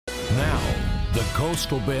The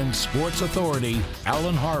Coastal Bend Sports Authority,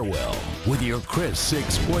 Alan Harwell, with your Chris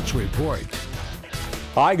 6 Sports Report.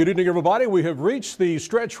 Hi, good evening, everybody. We have reached the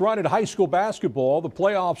stretch run in high school basketball. The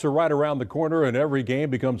playoffs are right around the corner, and every game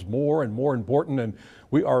becomes more and more important. And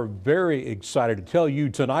we are very excited to tell you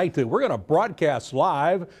tonight that we're going to broadcast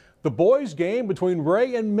live the boys' game between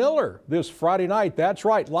Ray and Miller this Friday night. That's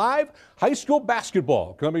right, live high school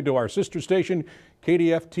basketball coming to our sister station,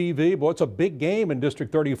 KDF-TV. Boy, it's a big game in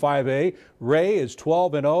District 35A. Ray is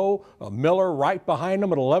 12-0. Miller right behind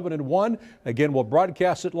them at 11-1. Again, we'll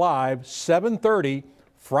broadcast it live 7:30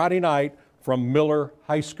 Friday night from Miller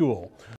High School.